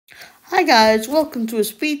Hi guys, welcome to a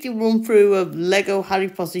speedy run through of LEGO Harry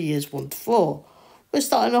Potter Years 1 to 4. We're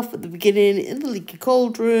starting off at the beginning in the Leaky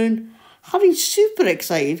Cauldron. Harry's super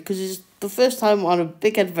excited because it's the first time on a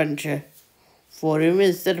big adventure for him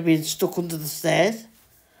instead of being stuck under the stairs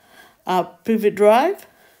at Privet Drive.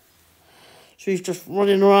 So he's just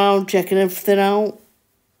running around checking everything out.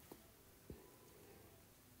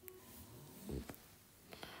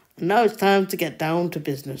 And now it's time to get down to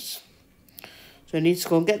business. So he needs to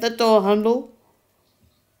go and get the door handle.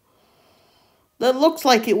 That looks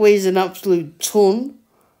like it weighs an absolute ton.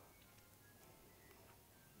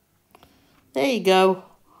 There you go.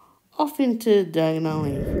 Off into Diagon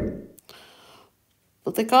Alley.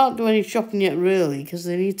 But they can't do any shopping yet really because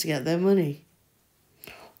they need to get their money.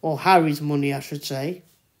 Or Harry's money, I should say.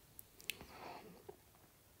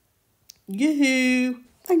 Yoo-hoo!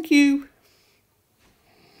 Thank you!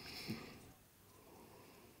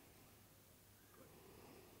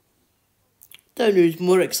 Don't know who's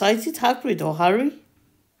more excited, Hagrid or Harry?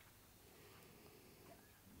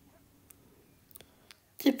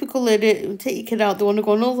 Typical idiot, take your kid out, they want to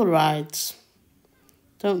go on all the rides.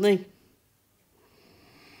 Don't they?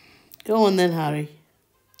 Go on then, Harry.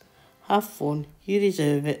 Have fun, you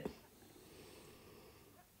deserve it.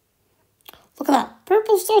 Look at that,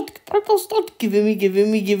 purple stud, giving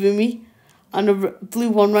me. And a blue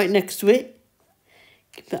one right next to it.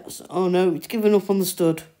 Oh no, it's giving up on the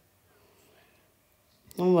stud.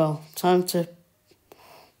 Oh well, time to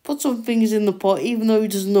put some things in the pot, even though he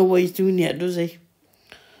doesn't know what he's doing yet, does he?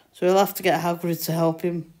 So he'll have to get Hagrid to help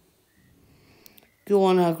him. Go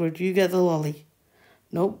on, Hagrid, you get the lolly.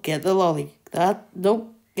 Nope, get the lolly. Get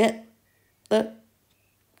the...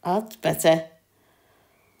 That's better.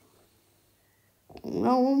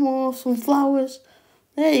 No, one more, some flowers.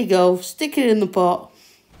 There you go, stick it in the pot.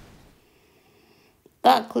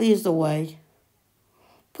 That clears the way.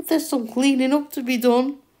 But there's some cleaning up to be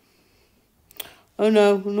done. Oh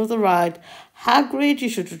no, another ride. Hagrid, you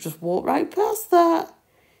should have just walked right past that.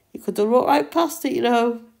 You could have walked right past it, you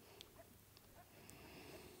know.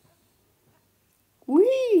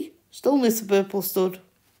 Whee! Still miss the purple stud.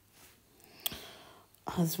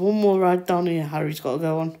 There's one more ride down here Harry's got to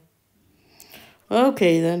go on.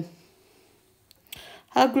 Okay then.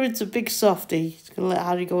 Hagrid's a big softie. He's going to let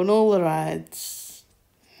Harry go on all the rides.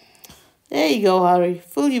 There you go, Harry.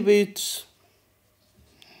 Fill your boots.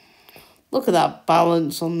 Look at that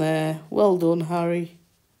balance on there. Well done, Harry.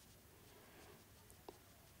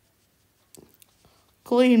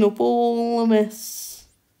 Clean up all the mess.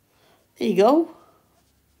 There you go.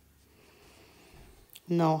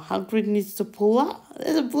 No, Hagrid needs to pull that.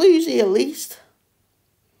 There's a bluesy at least.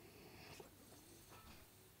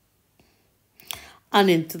 And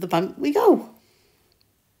into the bank we go.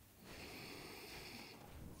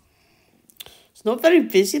 It's not very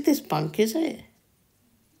busy, this bank, is it? I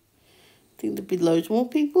think there'd be loads more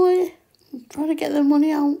people here trying to get their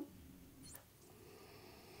money out.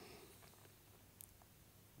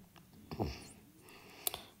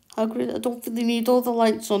 Hagrid, I don't think they need all the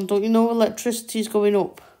lights on. Don't you know electricity's going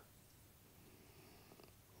up?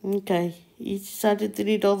 Okay, he decided they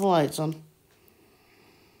need all the lights on.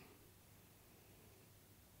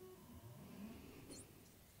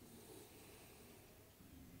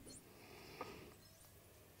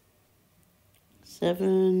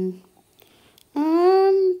 Seven.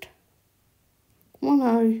 And... Come on,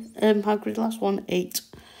 Harry. Hagrid, last one. 8.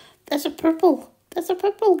 There's a purple. There's a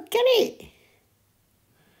purple. Get it.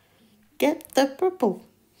 Get the purple.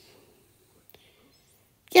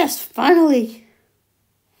 Yes, finally.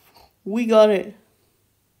 We got it.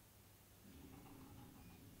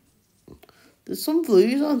 There's some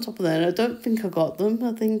blues on top of there. I don't think I got them.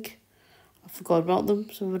 I think I forgot about them.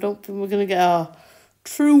 So I don't think we're going to get our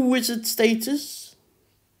true wizard status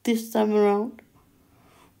this time around,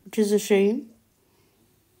 which is a shame.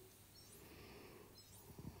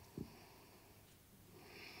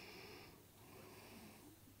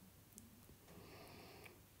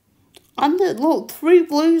 And look, 3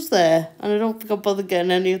 blues there, and I don't think I'll bother getting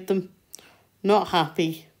any of them. Not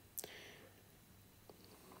happy.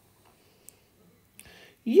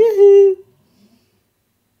 Yoo-hoo!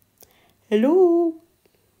 Hello.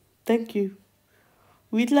 Thank you.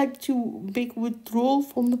 We'd like to make withdrawal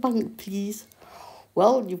from the bank, please.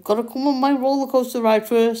 Well, you've got to come on my roller coaster ride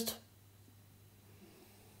first.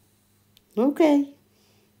 Okay.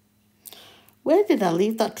 Where did I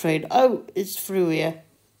leave that train? Oh, it's through here.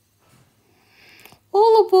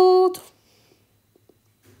 All aboard.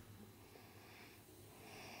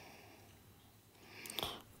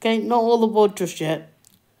 Okay, not all aboard just yet.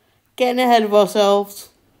 Getting ahead of ourselves.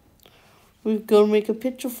 We've got to make a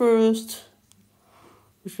picture first.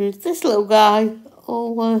 which means this little guy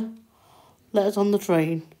will let us on the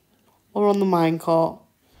train, or on the minecart,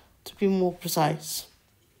 to be more precise.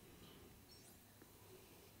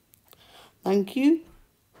 Thank you.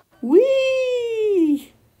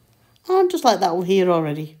 Whee! And just like that, we're here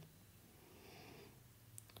already.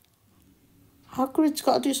 Hagrid's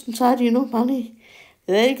got to do some tidying up, hasn't he?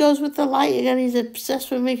 There he goes with the light again. He's obsessed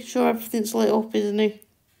with making sure everything's lit up, isn't he?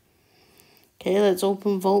 Okay, let's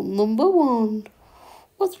open vault number 1.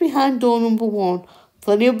 What's behind door number 1?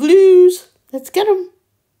 Plenty of blues. Let's get them.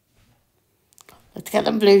 Let's get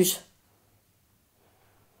them blues.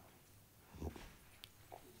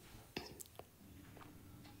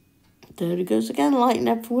 There he goes again, lighting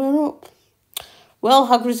everywhere up. Well,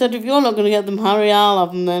 Hagrid said, if you're not going to get them, Harry, I'll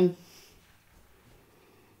have them then.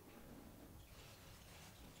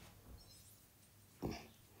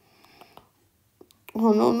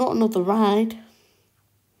 Oh no, not another ride.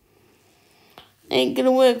 Ain't going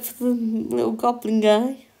to work for the little goblin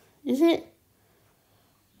guy, is it?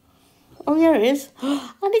 Oh, yeah, it is. And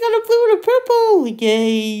he got a blue and a purple.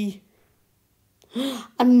 Yay.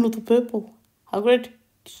 And another purple. Hagrid,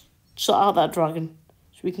 sort out that dragon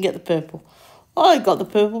so we can get the purple. Oh, I got the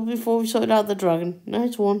purple before we sorted out the dragon.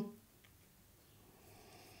 Nice one.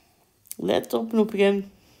 Let's open up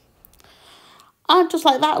again. And just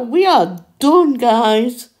like that, we are done,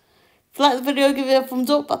 guys. If you like the video, give it a thumbs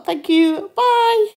up. Thank you. Bye.